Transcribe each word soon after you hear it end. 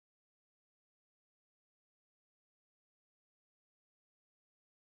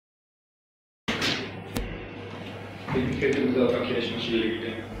Teknik ettiğimizde Hakan Keleş maçı ile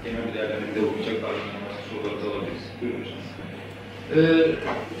ilgili genel bir değerlendirmede olacak ardından soruları da alabiliriz. Buyurun.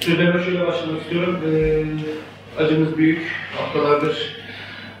 Sözlerime şöyle başlamak istiyorum. Acımız büyük. Haftalardır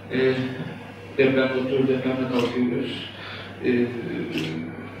depremde kalkıyoruz.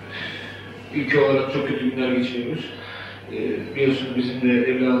 Ülke olarak çok kötü günler geçiriyoruz. Biliyorsunuz bizim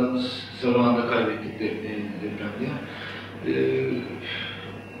de evladımız zamanında kaybettik depremde.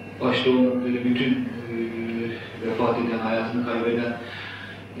 Başta olan böyle bütün vefat eden, hayatını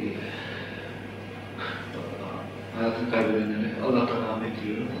kaybedenlere Allah'tan rahmet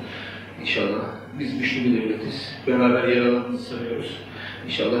diliyorum. İnşallah biz güçlü bir devletiz. Beraber yaralarımızı sarıyoruz.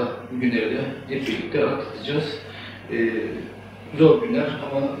 İnşallah bu günleri de hep birlikte atlatacağız. Zor günler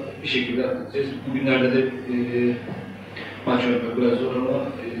ama bir şekilde atlatacağız. Bu günlerde de maç oynamak biraz zor ama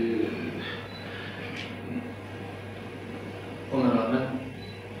ona rağmen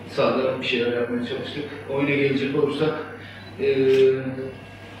sahada bir şeyler yapmaya çalıştık. Oyuna gelecek olursak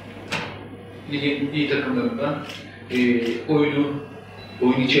ligin iyi takımlarından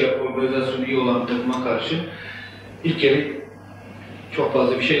oyun içi organizasyonu iyi olan bir takıma karşı ilk kere çok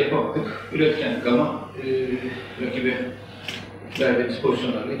fazla bir şey yapamadık. Üretkendik ama rakibe verdiğimiz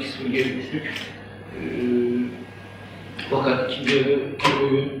pozisyonlarla 2-0 geri düştük. Fakat ikinci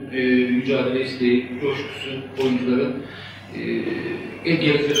oyun mücadele isteği, coşkusu oyuncuların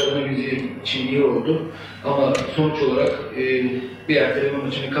gelecek adına bizim için iyi oldu. Ama sonuç olarak bir erteleme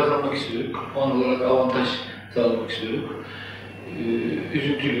maçını kazanmak istiyorduk. Puan olarak avantaj sağlamak istiyorduk.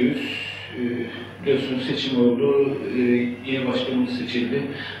 Üzüntülüyüz. Biliyorsunuz seçim oldu. Yeni başkanımız seçildi.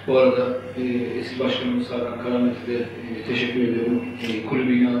 Bu arada eski başkanımız Hakan Keleş'e de teşekkür ediyorum.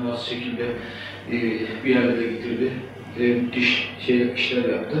 Kulübü inanılmaz şekilde bir yerlere getirdi. Müthiş işler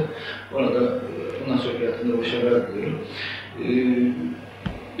yaptı. Ona da ondan sonra hayatında başarılar diliyorum.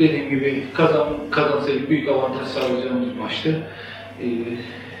 Dediğim gibi kazansaydık büyük avantaj sağlayacağımız bir maçtı.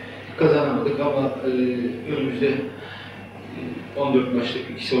 Kazanamadık ama önümüzde 14 maçlık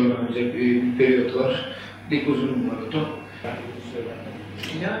ikisi oynanacak bir periyot var. Lig uzun bir maraton.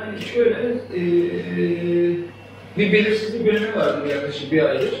 Yani şöyle bir belirsizlik dönemi vardı yaklaşık bir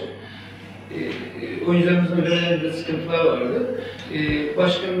aydır. Oyuncularımızın dönemlerinde sıkıntılar vardı. Yeni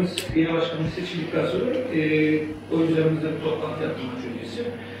başkanımız seçildikten sonra oyuncularımızla bir toplantı yaptım maç öncesi.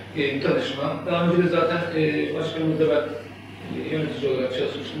 Tanışma. Daha önce de zaten başkanımızla ben yönetici olarak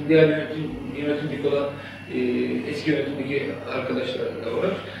çalışmıştım. Diğer yönetimdeki olan eski yönetimdeki arkadaşlar da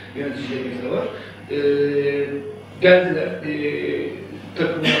var, yöneticilerimiz de var. Geldiler,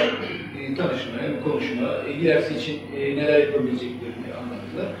 takımla tanışmaya, konuşmaya, ilerisi için neler yapabileceklerini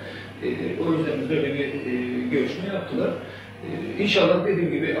anlattılar. O yüzden böyle bir görüşme yaptılar. İnşallah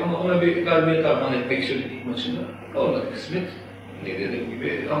dediğim gibi ama ona bir galibiyet armağan etmek istedik ilk maçında. Olmadı kısmet, dediğim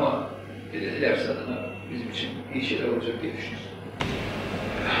gibi ama ilerisi adına bizim için iyi şeyler olacak diye düşünüyoruz.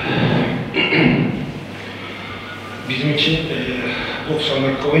 Bizim için 90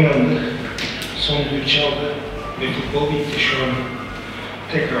 dakika oynandı, son düdük çaldı ve futbol bitti. Şu an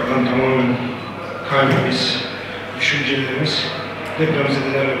tekrardan tamamen kalbimiz, düşüncelerimiz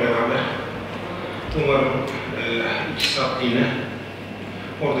depremzedelerle beraber. Umarım 2 saatliğine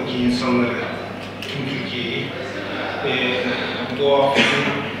oradaki insanları, tüm Türkiye'yi doğa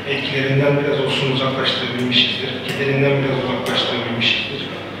afetinin etkilerinden biraz olsun uzaklaştırabilmişizdir, kederinden biraz uzaklaştırabilmişizdir.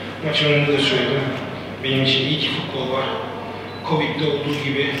 Maç önünde de söyledim. Benim için iyi ki futbol var. Covid'de olduğu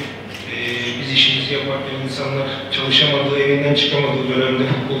gibi biz işimizi yaparken insanlar çalışamadığı, evinden çıkamadığı dönemde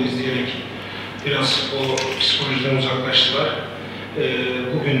futbol izleyerek biraz o psikolojiden uzaklaştılar.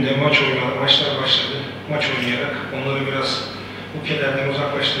 Bugün de maçlar başladı. Maç oynayarak onları biraz bu kederden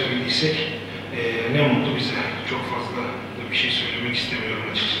uzaklaştırabildiysek ne mutlu bize. Çok fazla da bir şey söylemek istemiyorum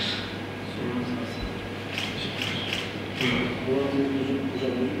açıkçası. Buyurun.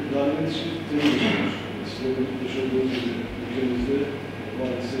 Yaşadığımız ülkemizde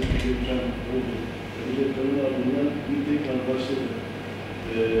maalesef bir deprem oldu. Bu depremin ardından bir tekrar başladı.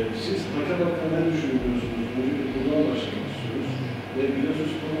 Siz hakem hakkında ne düşünüyorsunuz? Önce buradan başlamak istiyoruz. Ve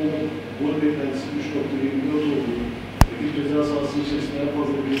Giresunspor'un gol beklentisi 3.24 oldu. Rakip ceza sahası içerisinde en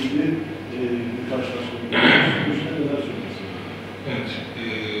fazla bilgili karşılaşma. Düşünün neler söylüyorsunuz? Evet.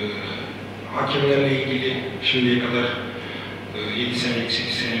 Hakemlerle ilgili şimdiye kadar 7 senelik,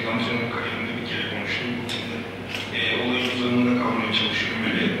 8 senelik antrenörlük kariyerimde bir kere konuştum. Bugün de olayın uzanında kalmaya çalışıyorum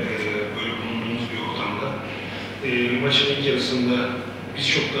böyle bulunduğumuz bir ortamda. Maçın ilk yarısında biz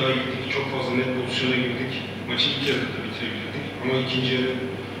çok daha iyiydik, çok fazla net pozisyona girdik. Maçı ilk yarıda bitirebilirdik. Ama ikinci yarı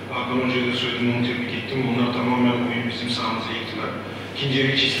Hakan Hoca'ya da söyledim, onu tebrik ettim. Onlar tamamen oyun bizim sahamıza yıktılar. İkinci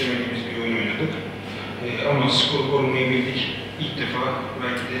yarı hiç istemediğimiz bir oyun oynadık. Ama skoru korumayı bildik. İlk defa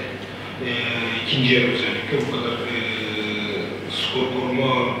belki de ikinci yarı özellikle bu kadar skor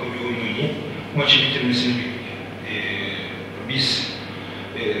koruma ağırlıklı bir oyun oynayıp maçı bitirmesini bekliyor. Biz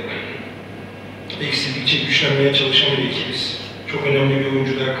eksiklikçe güçlenmeye çalışan bir ekibiz. Çok önemli bir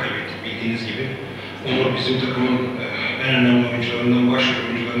oyuncu daha kaybettik bildiğiniz gibi. Onur bizim takımın en önemli oyuncularından, başrol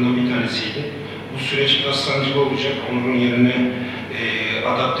oyuncularından bir tanesiydi. Bu süreç biraz sancılı olacak. Onur'un yerine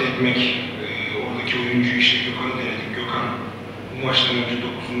adapte etmek, oradaki oyuncuyu işte Gökhan'ı denedik. Gökhan bu maçtan önce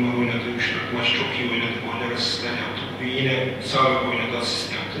 9 numara oynadı, 3-4 maç çok iyi oynadı, goller, asistler yaptı. Bugün yine sağ bek oynadı,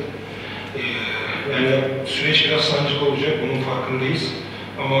 asist yaptı. Yani süreç biraz sancılı olacak, bunun farkındayız.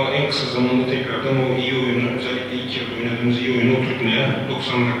 Ama en kısa zamanda tekrardan o iyi oyunu, özellikle ilk yarıda oynadığımız iyi oyunu oturtmaya,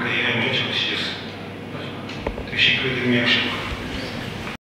 90 dakikaya yaymaya çalışacağız. Teşekkür ederim, iyi akşamlar.